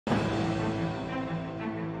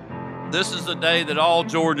This is a day that all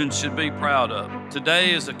Georgians should be proud of.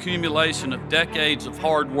 Today is accumulation of decades of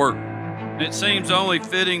hard work. And it seems only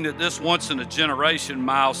fitting that this once-in-a-generation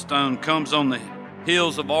milestone comes on the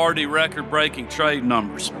heels of already record-breaking trade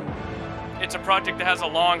numbers. It's a project that has a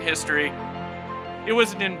long history. It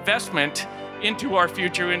was an investment into our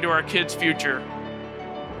future, into our kids' future.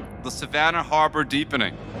 The Savannah Harbor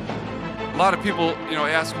deepening. A lot of people,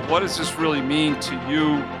 ask, what does this really mean to you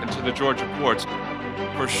and to the Georgia ports?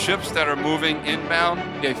 For ships that are moving inbound,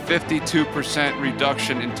 a 52%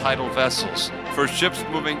 reduction in tidal vessels. For ships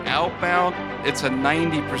moving outbound, it's a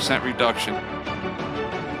 90% reduction.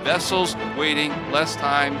 Vessels waiting less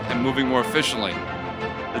time and moving more efficiently.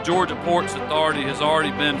 The Georgia Ports Authority has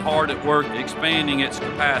already been hard at work expanding its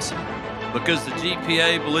capacity because the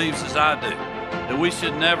GPA believes, as I do, that we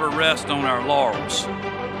should never rest on our laurels.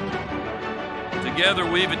 Together,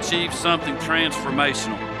 we've achieved something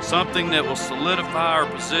transformational, something that will solidify our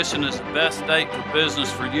position as the best state for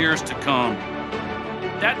business for years to come.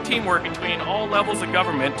 That teamwork between all levels of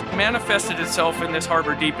government manifested itself in this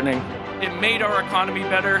harbor deepening. It made our economy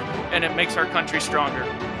better, and it makes our country stronger.